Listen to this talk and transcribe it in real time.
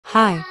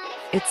Hi,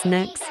 it's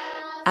Nix.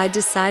 I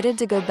decided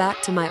to go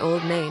back to my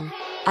old name.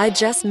 I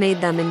just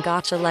made them in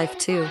Gacha Life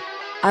too.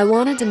 I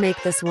wanted to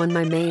make this one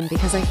my main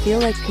because I feel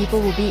like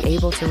people will be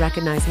able to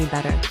recognize me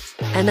better.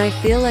 And I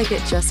feel like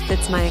it just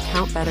fits my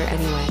account better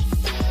anyway.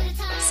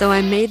 So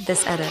I made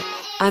this edit.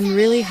 I'm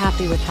really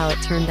happy with how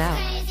it turned out.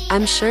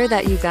 I'm sure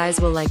that you guys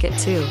will like it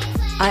too.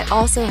 I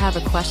also have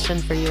a question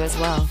for you as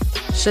well.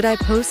 Should I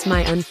post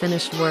my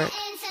unfinished work,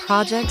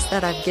 projects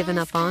that I've given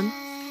up on?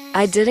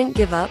 I didn't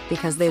give up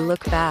because they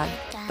look bad,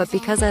 but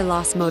because I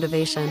lost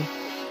motivation.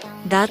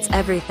 That's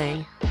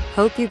everything.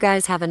 Hope you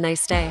guys have a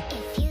nice day.